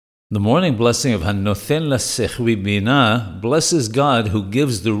The morning blessing of HaNothen Lasekhwi Bina blesses God who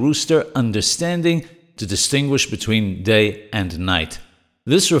gives the rooster understanding to distinguish between day and night.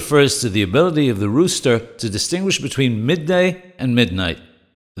 This refers to the ability of the rooster to distinguish between midday and midnight.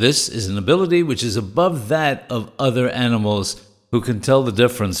 This is an ability which is above that of other animals who can tell the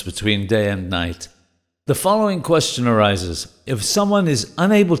difference between day and night. The following question arises: if someone is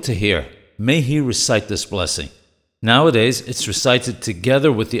unable to hear, may he recite this blessing? Nowadays, it's recited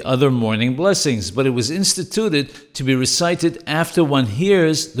together with the other morning blessings, but it was instituted to be recited after one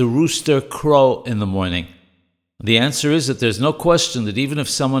hears the rooster crow in the morning. The answer is that there's no question that even if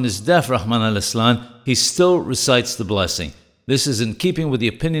someone is deaf, Rahman al-Islam, he still recites the blessing. This is in keeping with the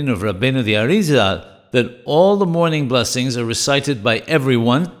opinion of Rabbeinu the Arizal, that all the morning blessings are recited by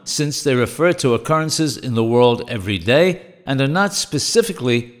everyone, since they refer to occurrences in the world every day and are not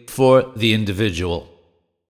specifically for the individual.